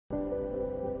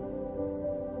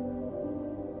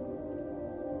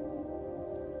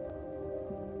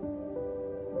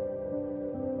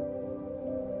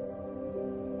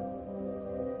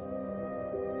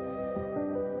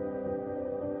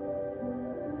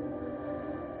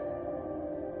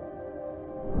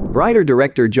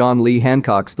Writer-director John Lee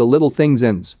Hancock's The Little Things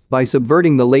ends by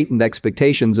subverting the latent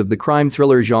expectations of the crime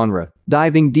thriller genre,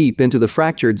 diving deep into the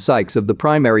fractured psyches of the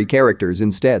primary characters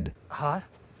instead. Hot?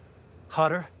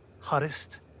 Hotter?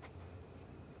 Hottest?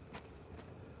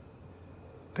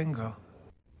 Bingo.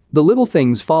 The Little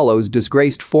Things follows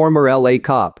disgraced former LA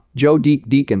cop Joe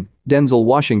Deacon, Denzel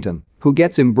Washington, who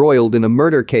gets embroiled in a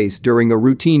murder case during a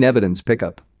routine evidence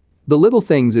pickup. The Little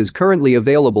Things is currently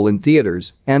available in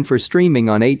theaters and for streaming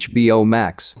on HBO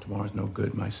Max. Tomorrow's no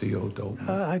good, my CO told me.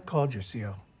 I called your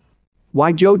CO.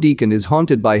 Why Joe Deacon is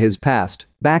haunted by his past,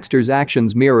 Baxter's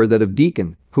actions mirror that of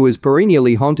Deacon, who is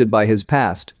perennially haunted by his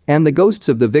past and the ghosts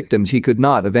of the victims he could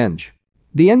not avenge.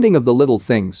 The ending of The Little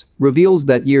Things reveals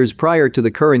that years prior to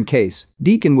the current case,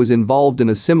 Deacon was involved in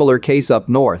a similar case up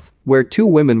north, where two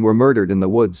women were murdered in the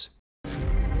woods. What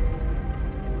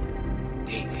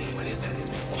is that?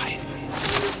 Quiet.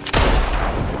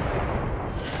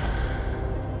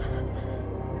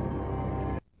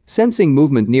 Sensing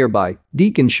movement nearby,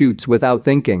 Deacon shoots without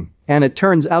thinking, and it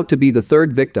turns out to be the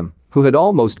third victim, who had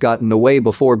almost gotten away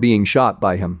before being shot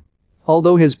by him.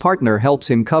 Although his partner helps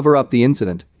him cover up the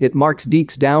incident, it marks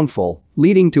Deke's downfall,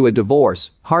 leading to a divorce,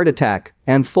 heart attack,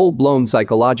 and full-blown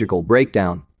psychological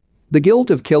breakdown. The guilt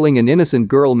of killing an innocent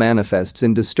girl manifests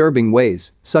in disturbing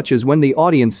ways, such as when the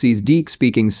audience sees Deke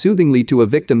speaking soothingly to a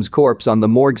victim's corpse on the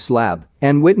morgue slab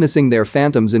and witnessing their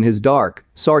phantoms in his dark,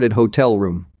 sordid hotel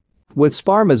room. With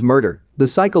Sparma's murder, the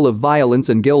cycle of violence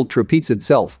and guilt repeats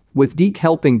itself, with Deke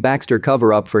helping Baxter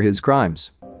cover up for his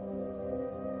crimes.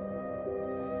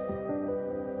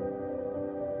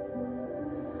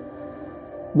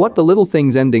 What The Little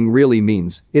Things ending really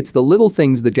means, it's the little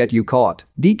things that get you caught,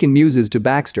 Deacon muses to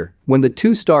Baxter when the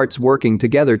two starts working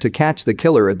together to catch the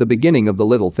killer at the beginning of The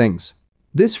Little Things.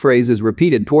 This phrase is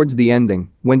repeated towards the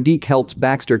ending when Deke helps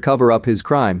Baxter cover up his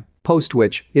crime, post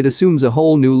which it assumes a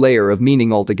whole new layer of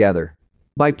meaning altogether.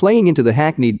 By playing into the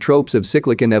hackneyed tropes of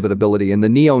cyclic inevitability in the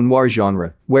neo-noir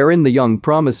genre, wherein the young,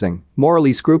 promising,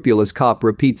 morally scrupulous cop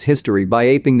repeats history by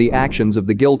aping the actions of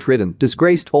the guilt-ridden,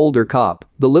 disgraced older cop,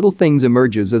 The Little Things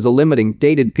emerges as a limiting,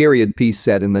 dated period piece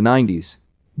set in the 90s.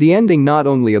 The ending not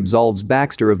only absolves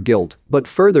Baxter of guilt, but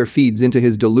further feeds into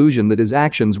his delusion that his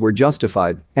actions were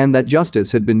justified and that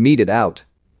justice had been meted out.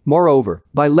 Moreover,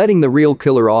 by letting the real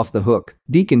killer off the hook,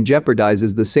 Deacon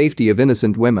jeopardizes the safety of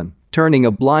innocent women, turning a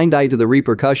blind eye to the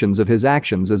repercussions of his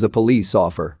actions as a police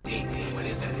officer. What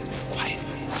is that? Quiet.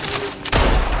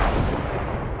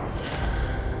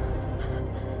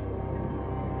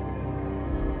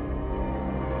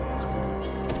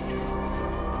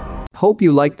 Hope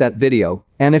you liked that video,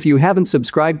 and if you haven't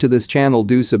subscribed to this channel,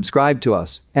 do subscribe to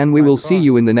us, and we will see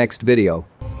you in the next video.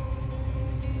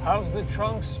 How's the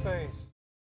trunk space?